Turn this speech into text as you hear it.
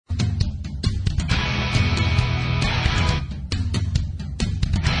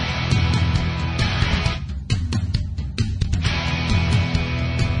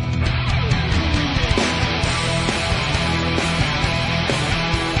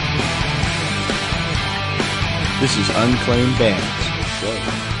This is Unclaimed Bands, show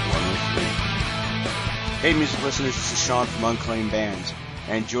 103. Hey music listeners, this is Sean from Unclaimed Bands,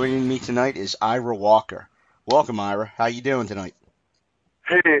 and joining me tonight is Ira Walker. Welcome, Ira. How you doing tonight?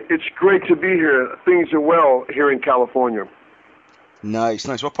 Hey, it's great to be here. Things are well here in California. Nice.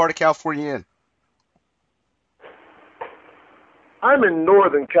 What part of California are you in? I'm in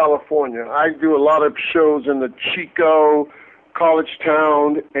Northern California. I do a lot of shows in the Chico, College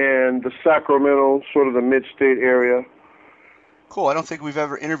Town, and the Sacramento, sort of the mid-state area. Cool. I don't think we've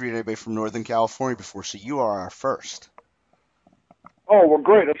ever interviewed anybody from Northern California before, so you are our first. Oh, well,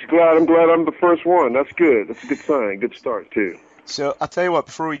 great. I'm glad I'm the first one. That's good. That's a good sign. Good start, too. So I'll tell you what,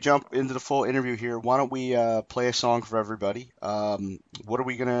 before we jump into the full interview here, why don't we play a song for everybody? What are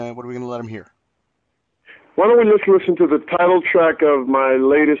we gonna let them hear? Why don't we listen to the title track of my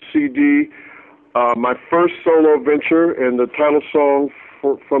latest CD, my first solo venture, and the title song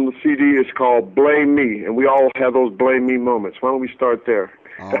from the CD is called Blame Me, and we all have those blame me moments. Why don't we start there?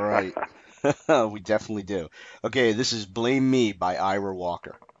 All right. We definitely do. Okay, this is Blame Me by Ira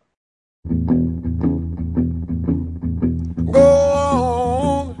Walker. Go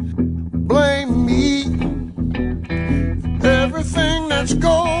on, blame me, everything that's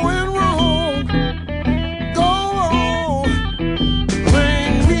going wrong. Go on,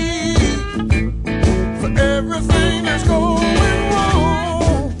 blame me for everything that's going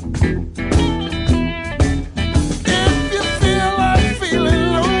wrong. If you feel like feeling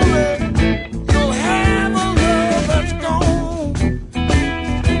lonely, you'll have a love that's gone.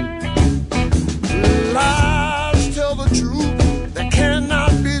 Lies tell the truth that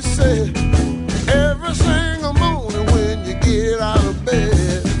cannot be said. Every single morning when you get out of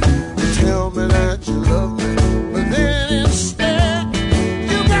bed, you tell me that you love me, but then instead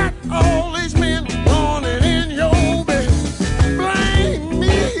you got all these men running in your bed. Blame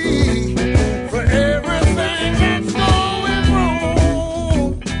me for everything that's going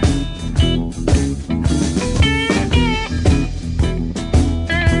wrong.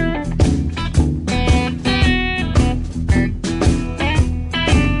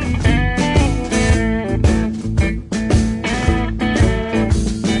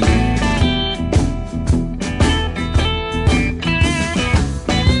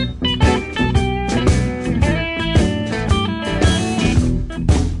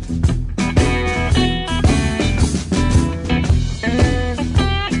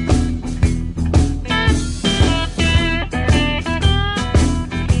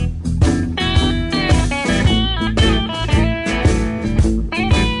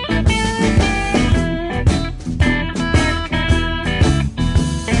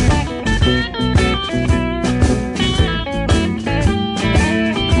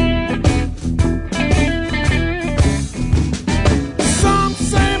 Some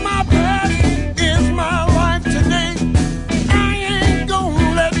say my past is my life today. I ain't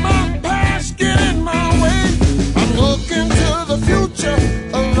gonna let my past get in my way. I'm looking to the future,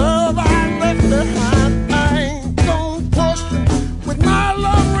 a love I left behind. I ain't gonna question with my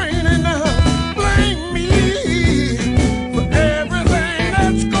love raining down. Blame me for everything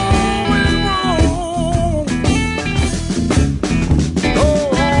that's going wrong. Go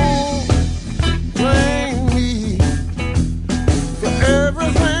on, blame me for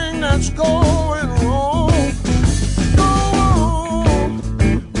everything that's going wrong. Go on,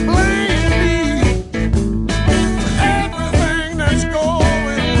 blame me for everything that's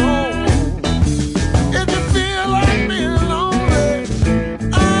going wrong. If you feel like being lonely,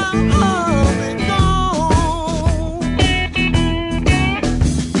 I'll be gone.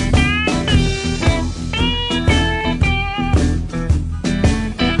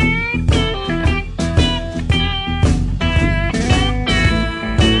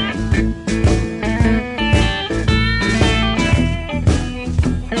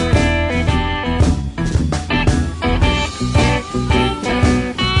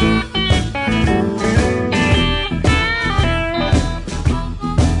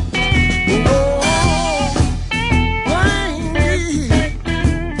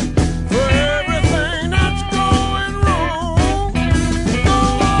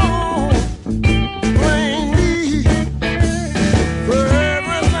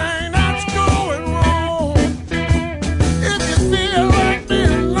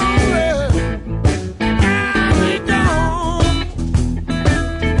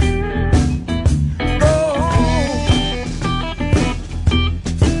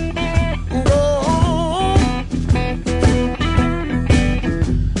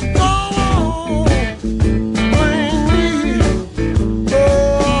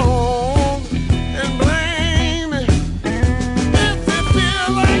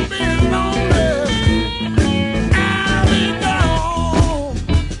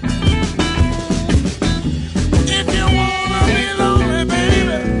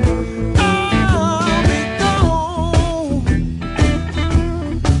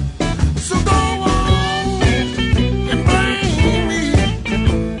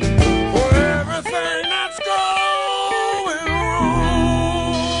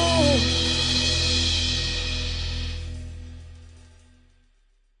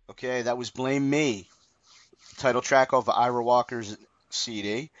 Okay, that was Blame Me, title track of Ira Walker's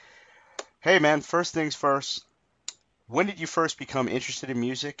CD. Hey man, first things first, when did you first become interested in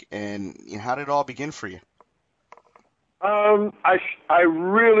music, and how did it all begin for you? I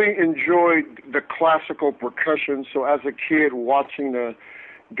really enjoyed the classical percussion. So as a kid, watching the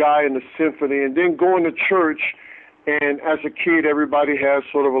guy in the symphony, and then going to church. And as a kid, everybody has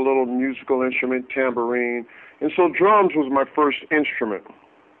sort of a little musical instrument, tambourine, and so drums was my first instrument.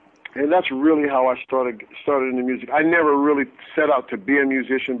 And that's really how I started in the music. I never really set out to be a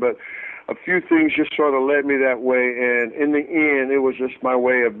musician, but a few things just sort of led me that way. And in the end, it was just my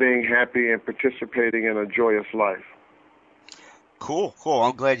way of being happy and participating in a joyous life. Cool, cool.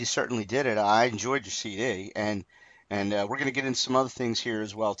 I'm glad you certainly did it. I enjoyed your CD, and we're going to get into some other things here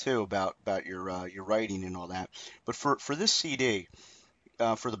as well too about your writing and all that. But for this CD,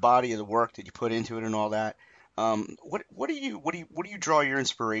 for the body of the work that you put into it and all that, what do you draw your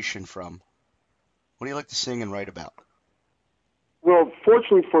inspiration from? What do you like to sing and write about? Well,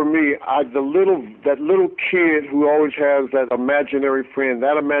 fortunately for me, that little kid who always has that imaginary friend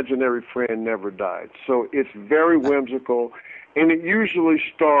never died. So it's very whimsical, and it usually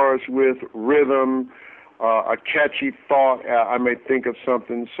starts with rhythm, a catchy thought. I may think of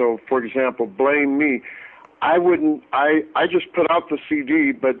something. So, for example, Blame Me. I just put out the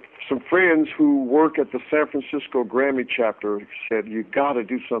CD, but some friends who work at the San Francisco Grammy chapter said, you got to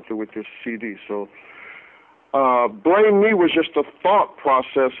do something with this CD. So Blame Me was just a thought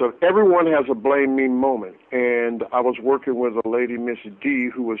process of everyone has a Blame Me moment. And I was working with a lady, Miss D,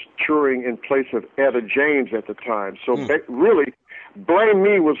 who was touring in place of Etta James at the time. So really, Blame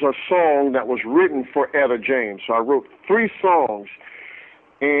Me was a song that was written for Etta James. So I wrote 3 songs.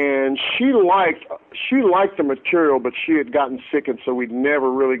 And she liked the material, but she had gotten sick, and so we never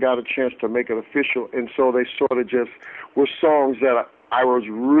really got a chance to make it official. And so they sort of just were songs that I was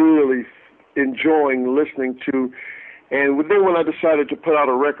really enjoying listening to. And then when I decided to put out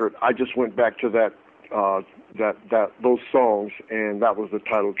a record, I just went back to those songs, and that was the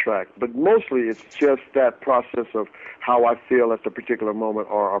title track. But mostly it's just that process of how I feel at the particular moment,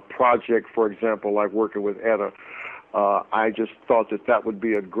 or a project, for example, like working with Etta. I just thought that would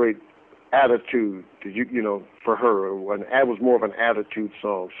be a great attitude, for her. And it was more of an attitude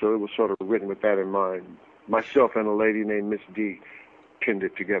song, so it was sort of written with that in mind. Myself and a lady named Miss D pinned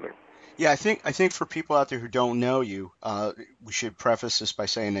it together. Yeah, I think for people out there who don't know you, we should preface this by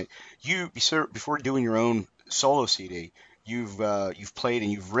saying that you, before doing your own solo CD, you've played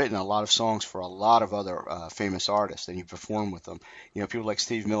and you've written a lot of songs for a lot of other famous artists, and you performed with them. People like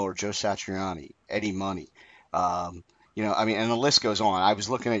Steve Miller, Joe Satriani, Eddie Money. And the list goes on. I was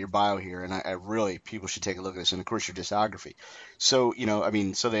looking at your bio here, and I really, people should take a look at this, and of course your discography. So,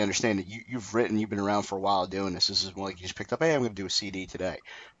 so they understand that you've been around for a while doing this. This is more like you just picked up, hey, I'm going to do a CD today.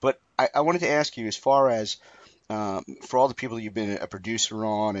 But I wanted to ask you, as far as, for all the people that you've been a producer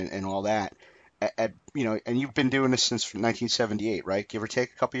on and all that, and you've been doing this since 1978, right? Give or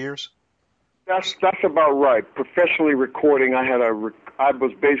take a couple years? That's about right. Professionally recording, I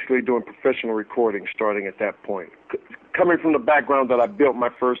was basically doing professional recording starting at that point. Coming from the background that I built my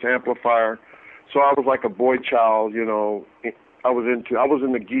first amplifier, so I was like a boy child, I was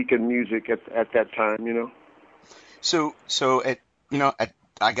in the geek and music at that time, So I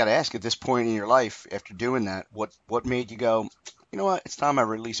got to ask, at this point in your life, after doing that, what made you go, you know what, it's time I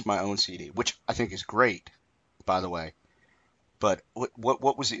release my own CD, which I think is great, by the way. But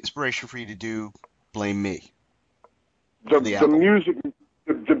what was the inspiration for you to do Blame Me? The music,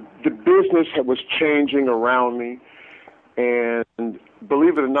 the business was changing around me, and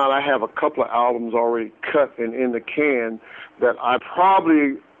believe it or not, I have a couple of albums already cut and in the can that I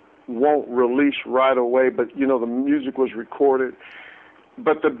probably won't release right away, but the music was recorded.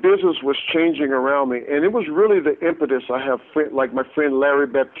 But the business was changing around me, and it was really the impetus. I have like my friend Larry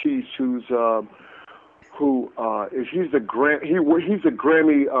Baptiste, he's a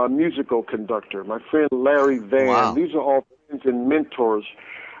Grammy musical conductor. My friend Larry Van. Wow. These are all friends and mentors.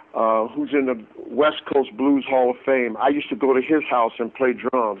 Who's in the West Coast Blues Hall of Fame. I used to go to his house and play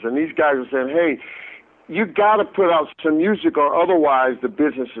drums, and these guys are saying, "Hey, you got to put out some music, or otherwise the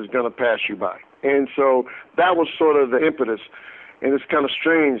business is going to pass you by." And so that was sort of the impetus. And it's kind of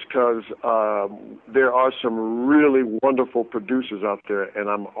strange because there are some really wonderful producers out there, and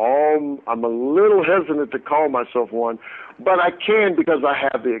I'm a little hesitant to call myself one, but I can because I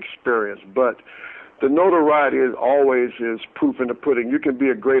have the experience. But the notoriety is proof in the pudding. You can be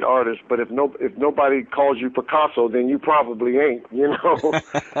a great artist, but if nobody calls you Picasso, then you probably ain't. Yep.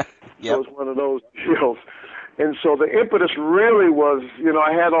 So it's one of those deals. And so the impetus really was,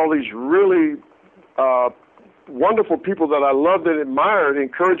 I had all these really wonderful people that I loved and admired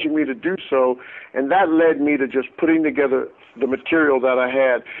encouraging me to do so, and that led me to just putting together the material that I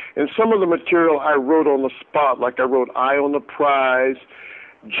had. And some of the material I wrote on the spot, like I wrote Eye on the Prize,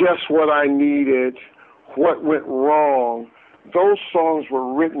 Just What I Needed, What Went Wrong. Those songs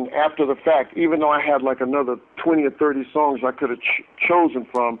were written after the fact. Even though I had like another 20 or 30 songs I could have chosen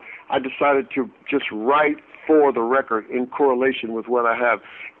from, I decided to just write for the record in correlation with what I have.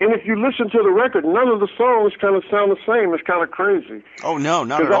 And if you listen to the record, none of the songs kind of sound the same. It's kind of crazy. Oh, no,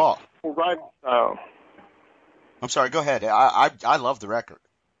 not at all. Writing style. I'm sorry, go ahead. I love the record.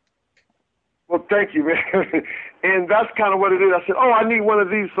 Well, thank you, man. And that's kind of what it is. I said, oh, I need one of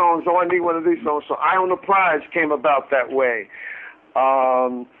these songs. Oh, I need one of these songs. So Eye on the Prize came about that way.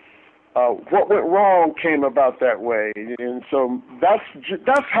 What Went Wrong came about that way. And so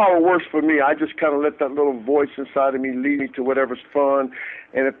that's how it works for me. I just kind of let that little voice inside of me lead me to whatever's fun.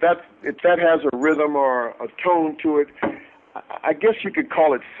 And if that has a rhythm or a tone to it, I guess you could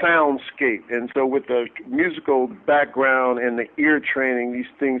call it soundscape. And so with the musical background and the ear training, these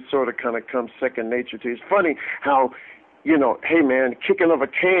things sort of kind of come second nature to you. It's funny how, you know, hey, man, kicking of a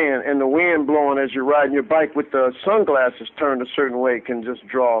can and the wind blowing as you're riding your bike with the sunglasses turned a certain way can just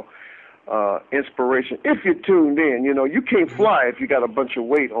draw inspiration. If you're tuned in, you know, you can't fly if you got a bunch of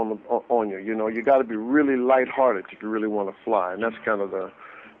weight on you. You know, you got to be really lighthearted if you really want to fly. And that's kind of the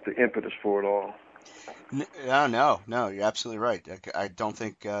impetus for it all. No, you're absolutely right. I don't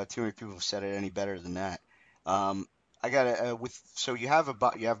think too many people have said it any better than that. I got so you have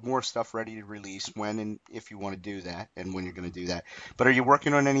more stuff ready to release when and if you want to do that, and when you're going to do that. But are you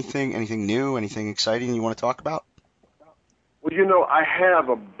working on anything new, anything exciting you want to talk about? Well, you know, I have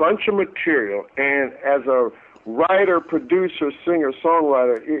a bunch of material, and as a writer, producer, singer,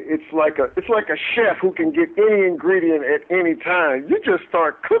 songwriter, it's like a chef who can get any ingredient at any time. You just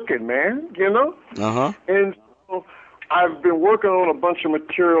start cooking, man, you know? Uh-huh. And so I've been working on a bunch of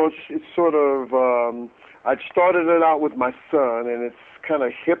material. It's sort of, I started it out with my son, and it's kind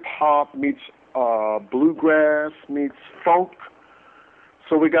of hip-hop meets bluegrass meets funk.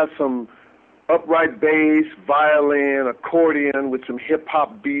 So we got some upright bass, violin, accordion with some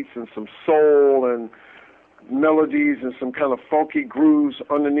hip-hop beats and some soul and melodies and some kind of funky grooves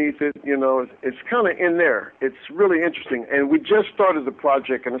underneath it. You know, it's kind of in there. It's really interesting. And we just started the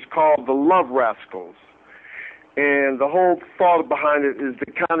project, and it's called The Love Rascals. And the whole thought behind it is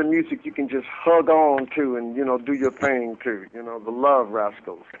the kind of music you can just hug on to and, you know, do your thing to. You know, The Love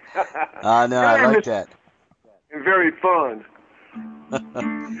Rascals. No, I like that. And very fun.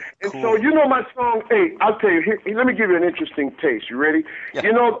 And Cool. so, you know my song, hey, I'll tell you, here, let me give you an interesting taste. You ready? Yeah.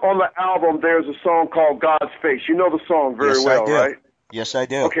 You know, on the album, there's a song called God's Face. You know the song very Yes, well, I do. right? Yes, I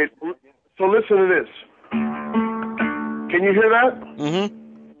do. Okay, so listen to this. Can you hear that? Mm-hmm.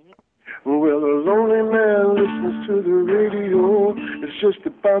 Well, a lonely man listens to the radio. It's just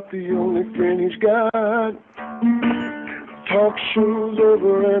about the only friend he's got. Talk show's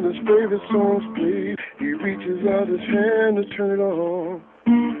over and his favorite song's played. He reaches out his hand to turn it on.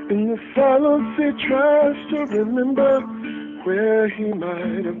 In the silence he tries to remember where he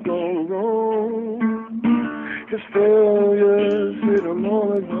might have gone wrong. His failures hit him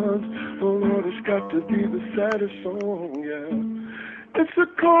all at once. Oh Lord, it's got to be the saddest song, yeah. It's a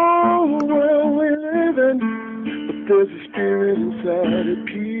cold world we live in, but there's a spirit inside at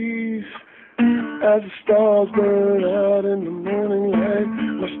peace. As the stars burn out in the morning light,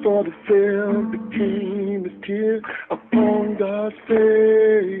 my star to fail became a tear upon God's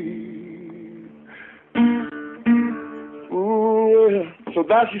face. Ooh, yeah. So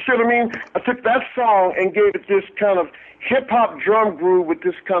that's, you see what I mean? I took that song and gave it this kind of hip-hop drum groove with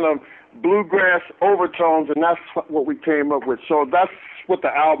this kind of bluegrass overtones, and that's what we came up with. So that's what the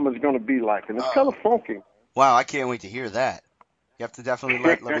album is going to be like, and it's kind of funky. Wow, I can't wait to hear that. You have to definitely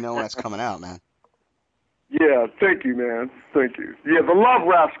let me know when that's coming out, man. Yeah, thank you, man. Thank you. Yeah, The Love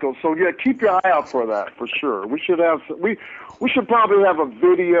Rascals. So yeah, keep your eye out for that for sure. We should have we should probably have a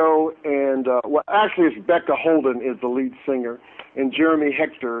video, and well, actually, it's Becca Holden is the lead singer, and Jeremy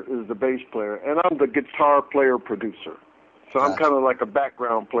Hector is the bass player, and I'm the guitar player producer. So I'm kind of like a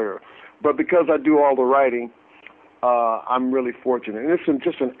background player, but because I do all the writing, I'm really fortunate, and it's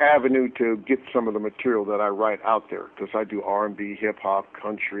just an avenue to get some of the material that I write out there, because I do R&B, hip hop,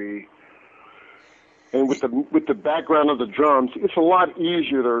 country. And with the background of the drums, it's a lot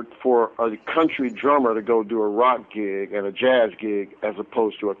easier for a country drummer to go do a rock gig and a jazz gig as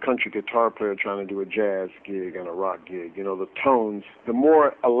opposed to a country guitar player trying to do a jazz gig and a rock gig. You know, the tones, the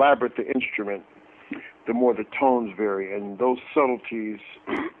more elaborate the instrument, the more the tones vary, and those subtleties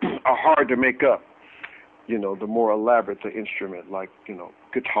are hard to make up. You know, the more elaborate the instrument, like, you know,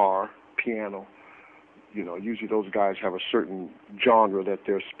 guitar, piano, Usually those guys have a certain genre that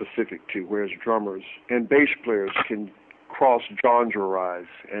they're specific to, whereas drummers and bass players can cross-genreize,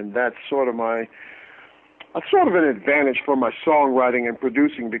 and that's sort of an advantage for my songwriting and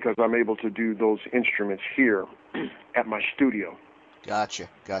producing because I'm able to do those instruments here at my studio. Gotcha.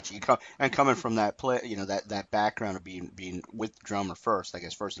 And coming from that that background of being with the drummer first, I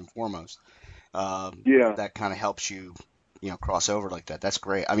guess first and foremost, that kind of helps you, cross over like that. That's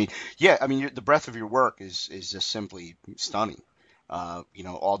great. I mean, the breadth of your work is just simply stunning.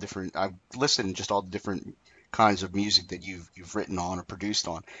 All different. I've listened to just all the different kinds of music that you've written on or produced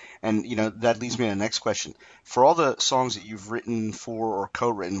on, and that leads me to the next question. For all the songs that you've written for or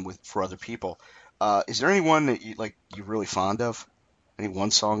co-written for other people, is there anyone that you're really fond of? Any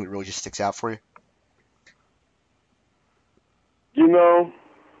one song that really just sticks out for you?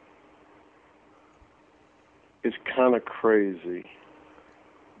 It's kind of crazy,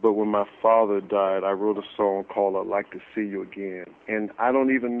 but when my father died, I wrote a song called "I'd Like to See You Again," and I don't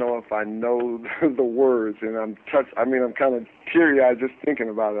even know if I know the words, and I'm touched. I mean, I'm kind of teary-eyed just thinking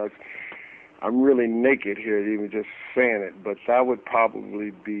about it. I'm really naked here, even just saying it, but that would probably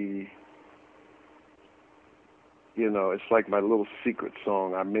be, it's like my little secret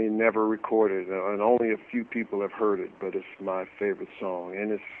song. I may never record it, and only a few people have heard it, but it's my favorite song,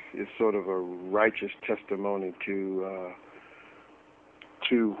 and it's sort of a righteous testimony to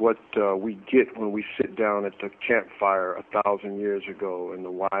what we get when we sit down at the campfire 1,000 years ago, and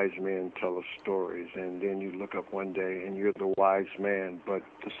the wise men tell us stories, and then you look up one day and you're the wise man. But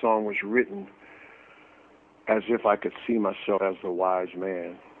the song was written as if I could see myself as the wise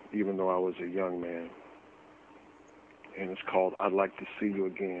man, even though I was a young man. And it's called "I'd Like to See You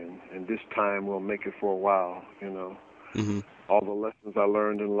Again," and this time we'll make it for a while, Mm-hmm. All the lessons I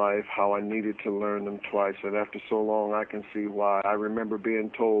learned in life, how I needed to learn them twice, and after so long I can see why. I remember being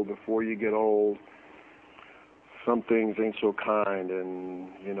told before you get old, some things ain't so kind,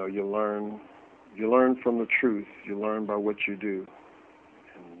 and you learn from the truth. You learn by what you do,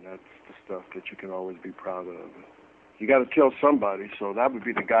 and that's the stuff that you can always be proud of. You got to tell somebody, so that would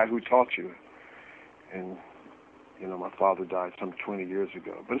be the guy who taught you. And my father died some 20 years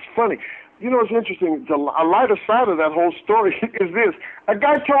ago. But it's funny. It's interesting. A lighter side of that whole story is this. A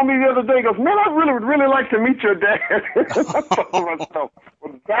guy told me the other day, he goes, "Man, I really would really like to meet your dad." I thought to myself,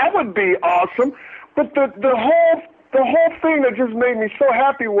 well, that would be awesome. But the whole thing that just made me so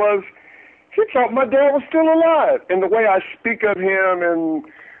happy was he thought my dad was still alive. And the way I speak of him and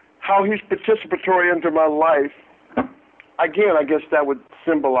how he's participatory into my life, again, I guess that would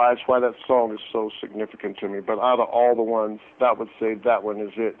symbolize why that song is so significant to me. But out of all the ones, that would say that one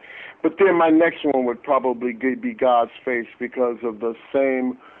is it. But then my next one would probably be God's Face because of the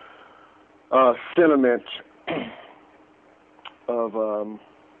same sentiment of a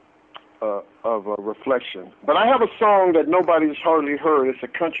reflection. But I have a song that nobody's hardly heard. It's a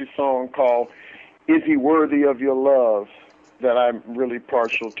country song called "Is He Worthy of Your Love" that I'm really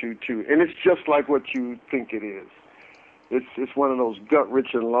partial to, too. And it's just like what you think it is. It's one of those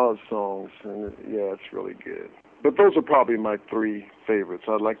gut-wrenching love songs, and it's really good. But those are probably my three favorites.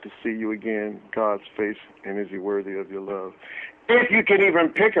 I'd Like to See You Again, God's Face, and Is He Worthy of Your Love? If you can even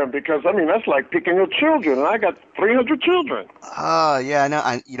pick them, because, that's like picking your children, and I got 300 children. Yeah, I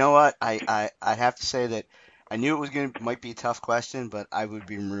know. You know what? I have to say that I knew it might be a tough question, but I would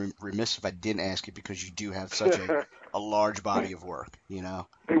be remiss if I didn't ask it because you do have such a large body of work,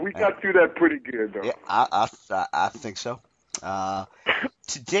 Hey, we got through that pretty good, though. Yeah, I think so.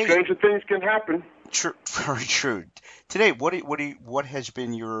 Today, stranger things can happen. Very true. Today, what has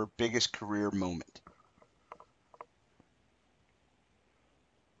been your biggest career moment?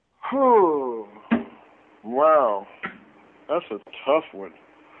 Oh, wow, that's a tough one.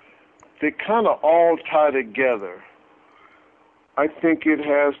 They kind of all tie together. I think it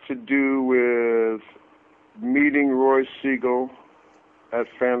has to do with meeting Roy Siegel at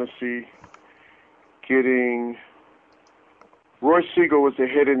Fantasy, Roy Siegel was the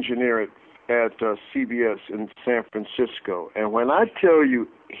head engineer at CBS in San Francisco, and when I tell you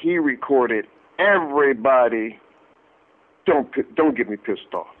he recorded everybody, don't get me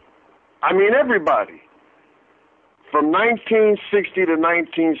pissed off. Everybody. From 1960 to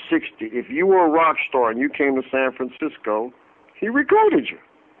 1960, if you were a rock star and you came to San Francisco, he recorded you.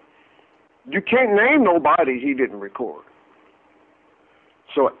 You can't name nobody he didn't record.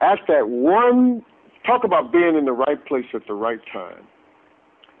 So at that one, talk about being in the right place at the right time.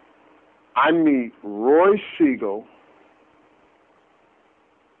 I meet Roy Siegel.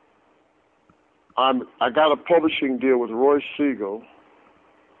 I got a publishing deal with Roy Siegel.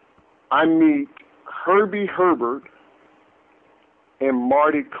 I meet Herbie Herbert and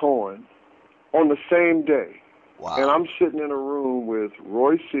Marty Cohen on the same day. Wow. And I'm sitting in a room with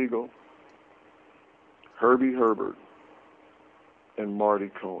Roy Siegel, Herbie Herbert, and Marty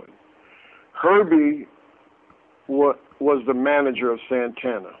Cohen. Herbie was the manager of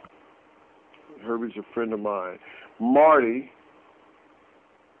Santana. Herbie's a friend of mine. Marty,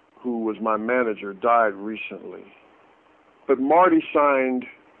 who was my manager, died recently. But Marty signed,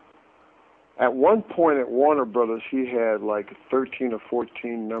 at one point at Warner Brothers, he had like 13 or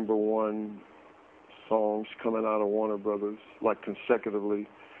 14 number one songs coming out of Warner Brothers, like consecutively.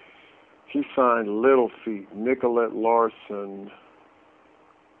 He signed Little Feat, Nicolette Larson,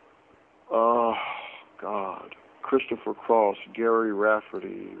 oh, God, Christopher Cross, Gary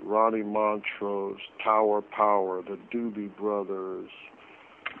Rafferty, Ronnie Montrose, Tower Power, the Doobie Brothers,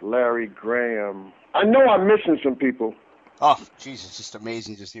 Larry Graham. I know I'm missing some people. Oh, geez, it's just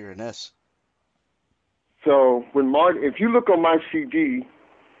amazing just hearing this. So when Marty, if you look on my CD,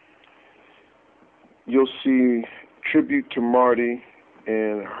 you'll see tribute to Marty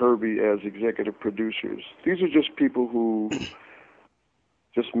and Herbie as executive producers. These are just people who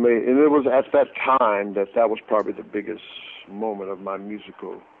just made, and it was at that time that was probably the biggest moment of my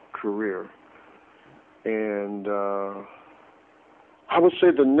musical career. And I would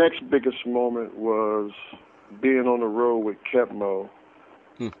say the next biggest moment was being on the road with Kepmo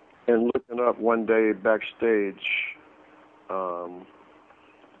and looking up one day backstage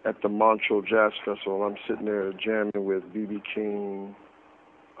at the Montreux Jazz Festival. I'm sitting there jamming with B.B. King,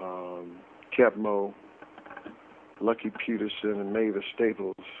 Kepmo, Lucky Peterson, and Mavis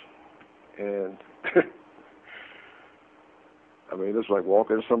Staples. And I mean, it's like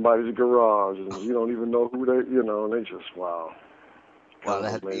walking in somebody's garage and you don't even know who they, and they just, wow. Wow,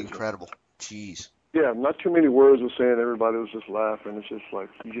 that had to be incredible. Jeez. Yeah, not too many words were saying. Everybody was just laughing. It's just like,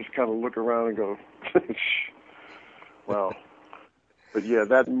 you just kind of look around and go, wow. But yeah,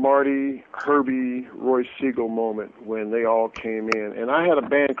 that Marty, Herbie, Roy Siegel moment when they all came in. And I had a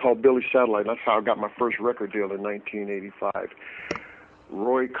band called Billy Satellite. That's how I got my first record deal in 1985.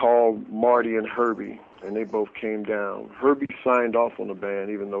 Roy called Marty and Herbie, and they both came down. Herbie signed off on the band,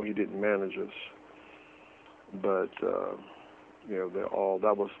 even though he didn't manage us. But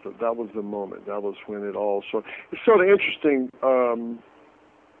that was the moment. That was when it all. So it's sort of interesting.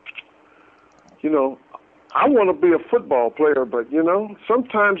 I want to be a football player, but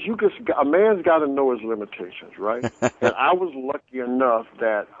sometimes a man's got to know his limitations, right? And I was lucky enough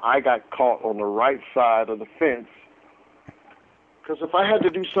that I got caught on the right side of the fence. Because if I had to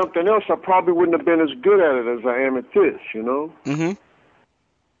do something else, I probably wouldn't have been as good at it as I am at this, Mm-hmm.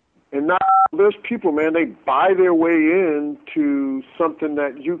 And now there's people, man, they buy their way into something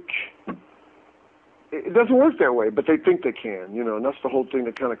that it doesn't work that way, but they think they can, and that's the whole thing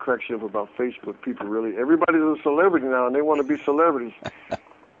that kind of cracks you up about Facebook. People everybody's a celebrity now, and they want to be celebrities.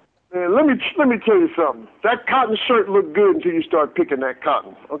 Man, let me tell you something. That cotton shirt looked good until you start picking that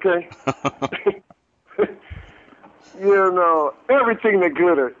cotton, okay? Everything that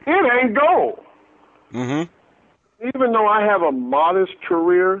glitter, it ain't gold. Mm-hmm. Even though I have a modest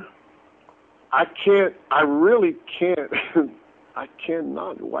career, I really can't, I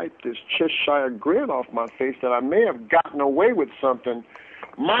cannot wipe this Cheshire grin off my face that I may have gotten away with something,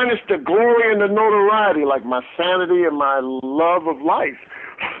 minus the glory and the notoriety, like my sanity and my love of life.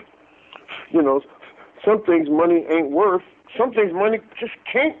 Some things money ain't worth. Some things money just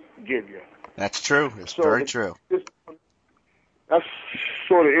can't give you. That's true. It's very true. That's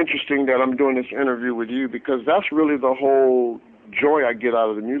sort of interesting that I'm doing this interview with you, because that's really the whole joy I get out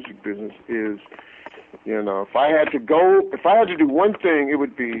of the music business is, if I had to do one thing, it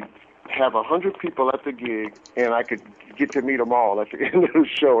would be have 100 people at the gig, and I could get to meet them all at the end of the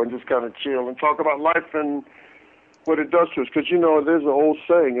show and just kind of chill and talk about life and what it does to us. Because, there's an old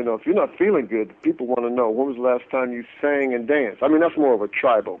saying, if you're not feeling good, people want to know, when was the last time you sang and danced? I mean, that's more of a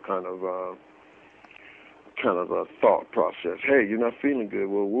tribal kind of a thought process. Hey, you're not feeling good.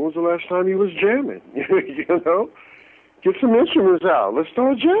 Well, when was the last time you was jamming? Get some instruments out. Let's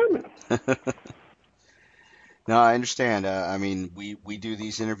start jamming. No, I understand. I mean, we do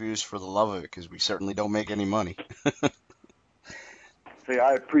these interviews for the love of it, because we certainly don't make any money. Hey,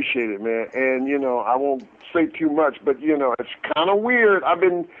 I appreciate it, man. And, I won't say too much, but, it's kind of weird. I've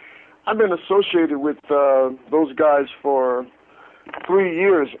been associated with those guys for 3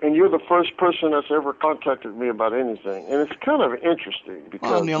 years, and you're the first person that's ever contacted me about anything. And it's kind of interesting.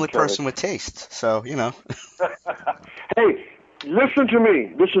 Well, I'm the only person with taste, so, Hey, listen to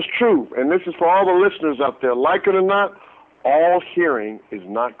me. This is true, and this is for all the listeners out there. Like it or not, all hearing is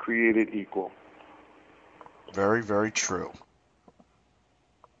not created equal. Very, very true.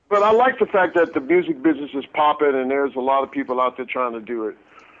 But I like the fact that the music business is popping, and there's a lot of people out there trying to do it.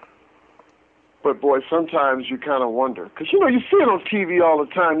 But boy, sometimes you kind of wonder, because you see it on TV all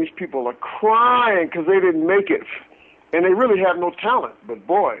the time. These people are crying because they didn't make it, and they really have no talent. But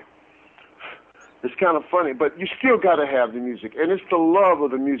boy, it's kind of funny. But you still got to have the music, and it's the love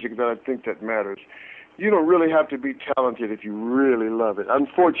of the music that I think that matters. You don't really have to be talented if you really love it.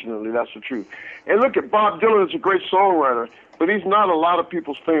 Unfortunately, that's the truth. And look at Bob Dylan is a great songwriter, but he's not a lot of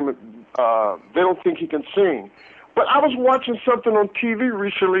people's favorite. They don't think he can sing. But I was watching something on TV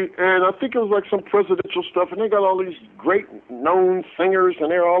recently, and I think it was like some presidential stuff, and they got all these great known singers, and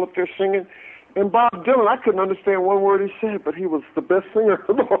they're all up there singing. And Bob Dylan, I couldn't understand one word he said, but he was the best singer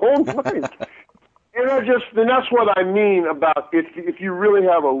of the whole night. And that's what I mean about if you really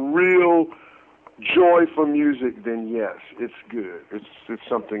have a real joy for music, then yes, it's good. It's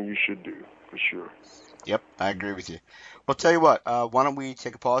something you should do, for sure. Yep, I agree with you. Well, tell you what, why don't we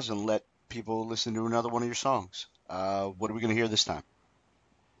take a pause and let people listen to another one of your songs? What are we going to hear this time?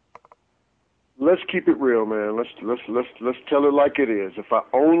 Let's keep it real, man. Let's tell it like it is. If I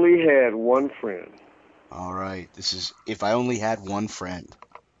only had one friend. All right. This is If I Only Had One Friend.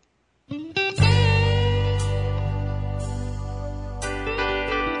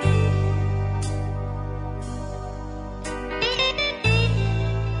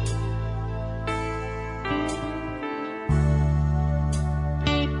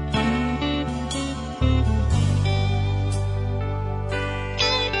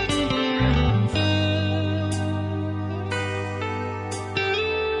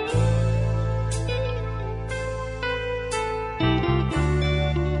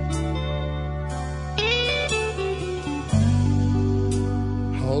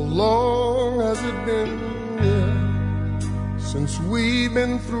 We've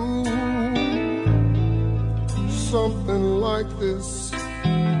been through something like this,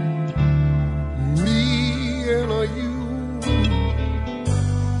 me and you.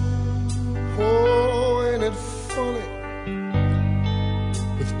 Oh, ain't it funny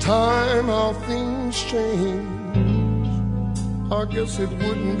with time how things change? I guess it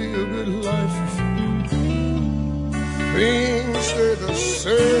wouldn't be a good life if things stay the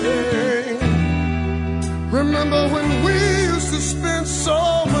same. Remember when we used to spend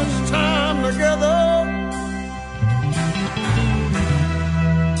so much time together?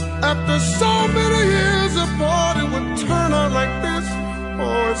 After so many years apart, it would turn out like this.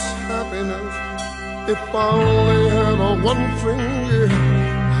 Oh, it's happiness. If I only had a one friend, yeah,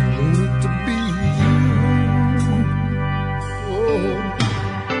 I need to be you. Oh,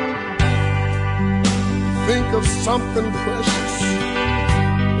 think of something precious.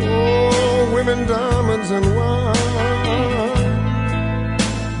 Oh, women, diamonds, and wine,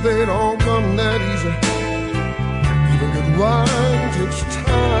 they don't come that easy. Even good wine takes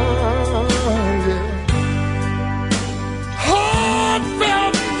time, yeah.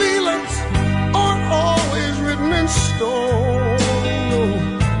 Heartfelt feelings aren't always written in stone.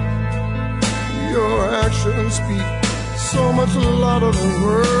 Your actions speak so much louder than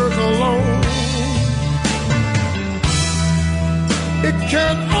words alone. It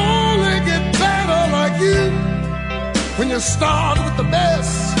can only get better like you when you start with the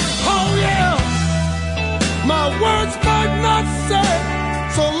best. Oh yeah, my words might not say,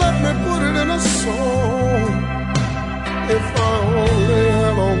 so let me put it in a song. If I only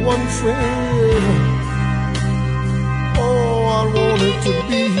had a one friend, oh, I want it to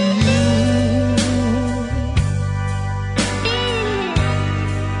be you.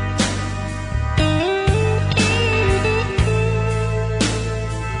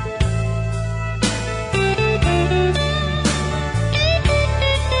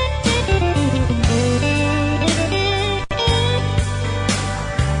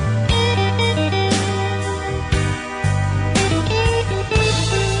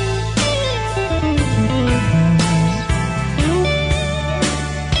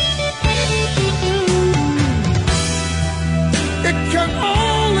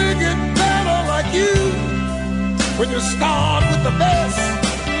 When you start with the best,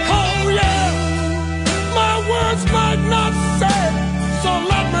 oh yeah, my words might not say, so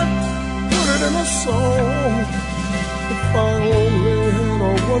let me put it in a song. If I only had a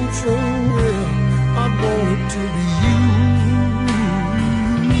one friend, yeah, I'd want it to be you.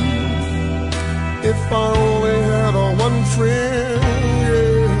 If I only had a one friend,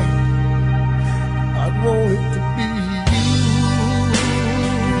 yeah, I'd want it to be you.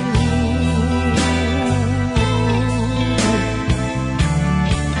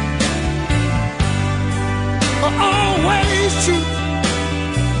 Always true.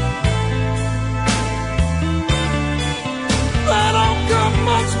 They don't come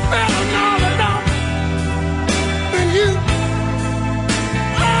much better now they don't than you.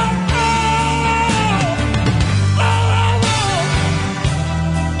 Oh, oh,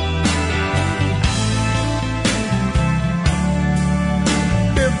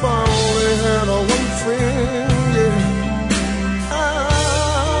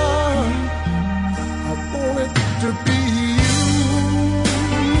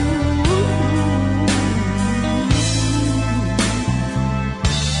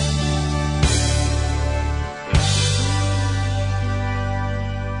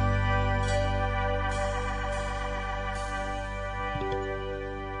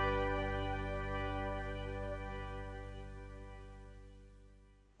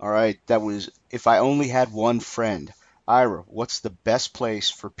 All right, that was If I Only Had One Friend. Ira, what's the best place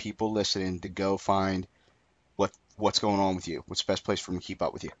for people listening to go find what's going on with you? What's the best place for them to keep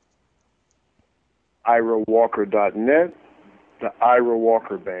up with you? IraWalker.net, the Ira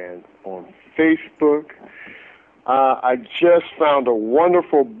Walker Band on Facebook. I just found a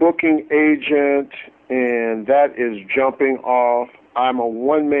wonderful booking agent, and that is jumping off. I'm a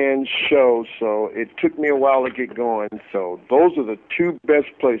one-man show, so it took me a while to get going. So those are the two best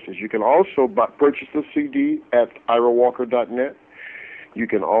places. You can also purchase the CD at IraWalker.net. You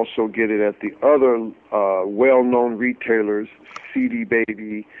can also get it at the other well-known retailers, CD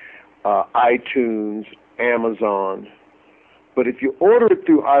Baby, iTunes, Amazon. But if you order it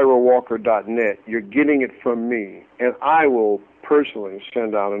through IraWalker.net, you're getting it from me, and I will personally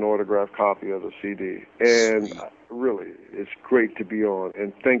send out an autographed copy of the CD. And really, it's great to be on,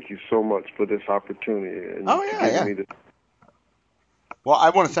 and thank you so much for this opportunity. And Well, I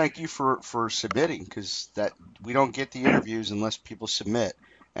want to thank you for submitting, because that we don't get the interviews unless people submit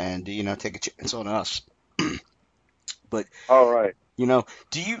and take a chance on us. But all right,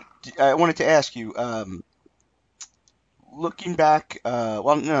 I wanted to ask you, looking back,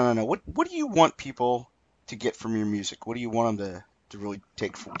 no. What do you want people to get from your music? What do you want them to really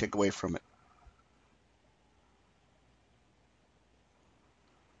take away from it?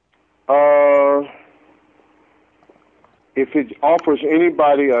 If it offers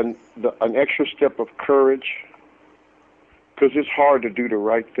anybody an extra step of courage, because it's hard to do the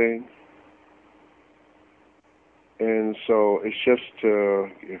right thing, and so it's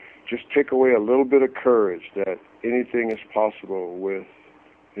just take away a little bit of courage that anything is possible with,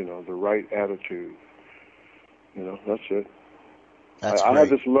 the right attitude. That's it. I have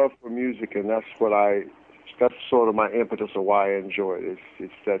this love for music, and that's sort of my impetus of why I enjoy it.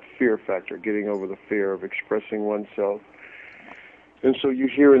 It's that fear factor, getting over the fear of expressing oneself. And so you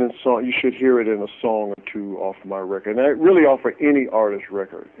hear it in song. You should hear it in a song or two off my record. And I really offer any artist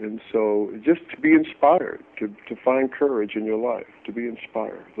record. And so just to be inspired, to find courage in your life, to be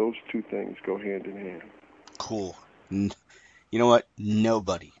inspired. Those two things go hand in hand. Cool. You know what?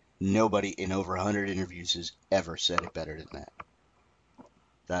 Nobody in over 100 interviews has ever said it better than that.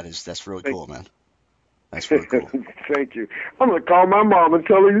 That's really cool, man. That's really cool. Thank you. I'm going to call my mom and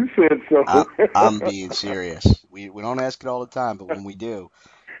tell her you said so. I'm being serious. We don't ask it all the time, but when we do,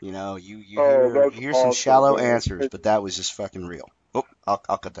 you hear some shallow answers, but that was just fucking real. Oh,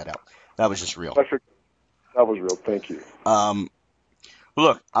 I'll cut that out. That was just real. That was real. Thank you.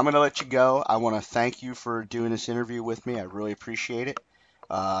 Look, I'm going to let you go. I want to thank you for doing this interview with me. I really appreciate it.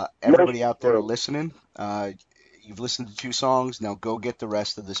 Everybody out there listening, you've listened to 2 songs. Now go get the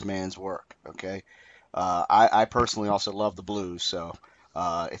rest of this man's work, okay? I personally also love the blues, so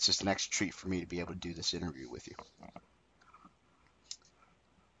it's just an extra treat for me to be able to do this interview with you.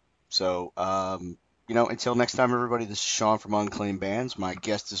 So, until next time, everybody, this is Sean from Unclaimed Bands. My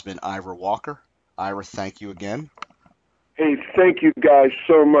guest has been Ira Walker. Ira, thank you again. Hey, thank you guys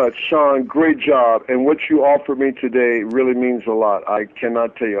so much. Sean, great job. And what you offered me today really means a lot. I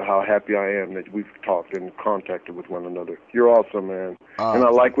cannot tell you how happy I am that we've talked and contacted with one another. You're awesome, man. And I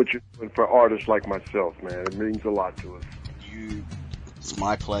like what you're doing for artists like myself, man. It means a lot to us. It's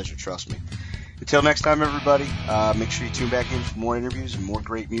my pleasure, trust me. Until next time, everybody, make sure you tune back in for more interviews and more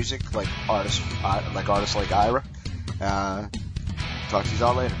great music like artists like Ira. Talk to you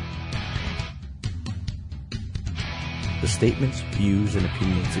all later. The statements, views, and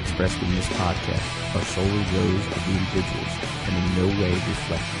opinions expressed in this podcast are solely those of the individuals and in no way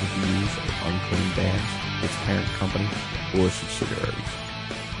reflect the views of Unclaimed Bands, its parent company, or subsidiaries.